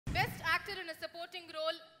actor in a supporting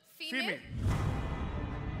role, female.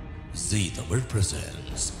 Zee Tamil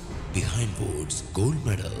presents Behindwoods Gold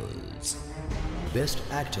Medals. Best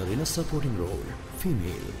actor in a supporting role,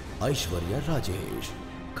 female, Aishwarya Rajesh,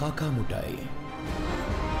 KaakKa Muttai.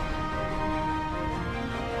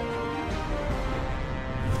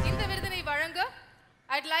 இந்த விருதினை வழங்க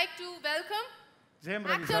I'd like to welcome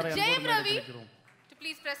actor Jayam Ravi to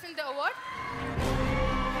please present the award.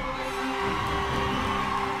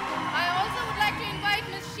 I also would like to invite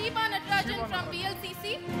Ms. Shiva Natarajan from BLCC.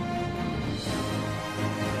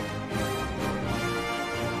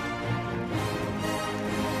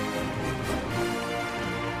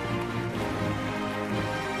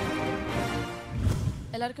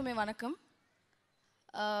 எல்லாருக்குமே வணக்கம்.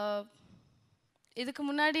 இதுக்கு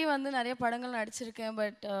முன்னாடி வந்து நிறைய படங்கள் நடிச்சிருக்கேன்.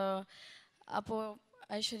 பட் அப்போது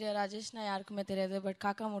ஐஸ்வர்யா ராஜேஷ்னா யாருக்குமே தெரியாது. பட்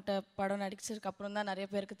காக்கா முட்டை படம் நடிச்சிருக்கு அப்புறம் தான் நிறைய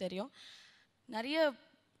பேருக்கு தெரியும். நிறைய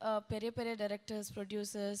பெரிய பெரிய டைரக்டர்ஸ்,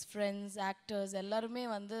 ப்ரொடியூசர்ஸ், ஃப்ரெண்ட்ஸ், ஆக்டர்ஸ் எல்லாருமே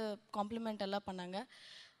வந்து காம்ப்ளிமெண்ட் எல்லாம் பண்ணாங்க.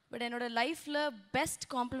 பட் என்னோடய லைஃப்பில் பெஸ்ட்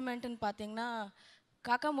காம்ப்ளிமெண்ட்டுன்னு பார்த்தீங்கன்னா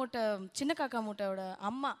சின்ன காக்கா மூட்டையோட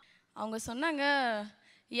அம்மா. அவங்க சொன்னாங்க,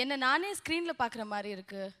 என்னை நானே ஸ்க்ரீனில் பார்க்குற மாதிரி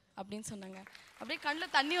இருக்குது அப்படின்னு சொன்னாங்க. அப்படியே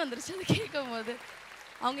கண்ணில் தண்ணி வந்துருச்சு அது கேட்கும் போது.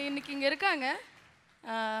 அவங்க இன்றைக்கி இங்கே இருக்காங்க.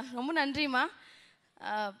 ரொம்ப நன்றிம்மா.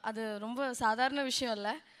 அது ரொம்ப சாதாரண விஷயம்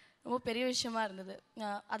இல்லை, ரொம்ப பெரிய விஷயமா இருந்தது.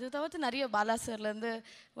 அது தவிர்த்து நிறைய Bala சார்லேருந்து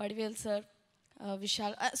Vadivel sir,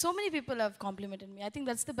 Vishal, so many people have complimented me. I think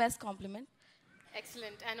that's the best compliment.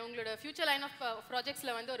 Excellent. And உங்களோட future line of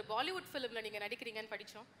projectsல வந்து ஒரு Bollywood filmல நீங்க நடிக்கிறீங்கன்னு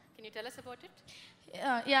படிச்சோம். Can you tell us about it?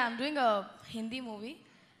 Yeah, I'm doing a Hindi movie.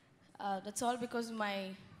 That's all because my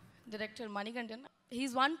director Manikandan,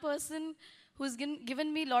 he's one person who's given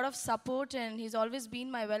me a lot of support and he's always been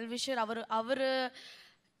my well-wisher.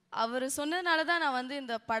 அவர் சொன்னதுனால தான் நான் வந்து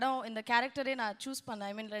இந்த படம், இந்த கேரக்டரே நான் choose பண்ணேன்.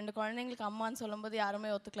 ஐ மீன் 2 குழந்தைங்களுக்கு அம்மான்னு சொல்லும்போது யாருமே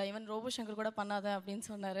ஒத்துக்கல. ஈவன் ரோபோ சங்கர் கூட பண்ணாத அப்படின்னு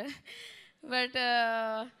சொன்னார். பட்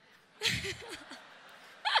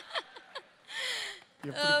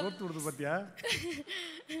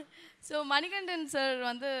ஸோ மணிகண்டன் சார்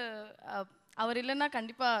வந்து அவர் இல்லைன்னா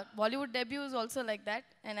கண்டிப்பாக Bollywood debut is also like that.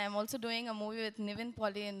 And I am also doing a movie with Nivin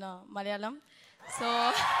Pauly in Malayalam. So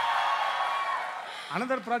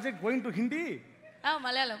another project going to Hindi?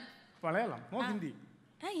 Malayalam, no Hindi.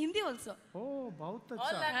 Hindi also. Oh, bahut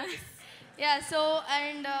acha. Yeah, so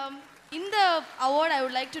and in the award I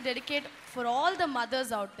would like to dedicate for all the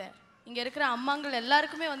mothers out there. இங்க இருக்கிற அம்மாங்கள்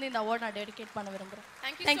எல்லாருக்குமே வந்து இந்த award நான் dedicate பண்ண விரும்புறேன்.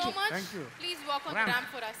 Thank you so much. Please walk on the ramp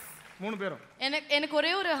for us. 3 பேரும். எனக்கு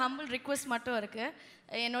ஒரே ஒரு ஹம்பிள் ரிக்வெஸ்ட் மட்டும் இருக்கு.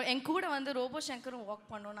 என் கூட வந்து ரோபோ சங்கரும் வாக்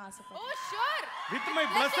பண்ணணும்னு ஆசைப்படுறேன். Oh sure. With my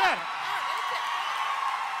pleasure.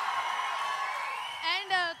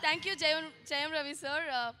 And thank you Jayam Ravi sir.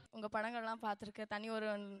 உங்க படங்கள்லாம் பார்த்திருக்கேன். தனி ஒரு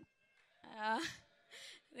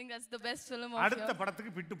I think that's the best film of அடுத்த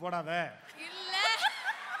படத்துக்கு பிட்டு போடாத. இல்ல.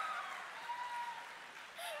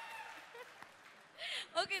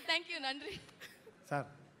 Okay, thank you. நன்றி. சார்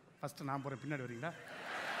ஃபர்ஸ்ட் நான் போறேன், பின்னாடி வரீங்களா?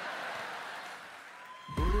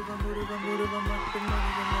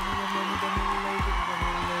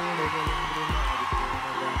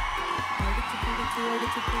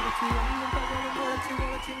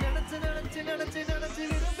 அடிச்சு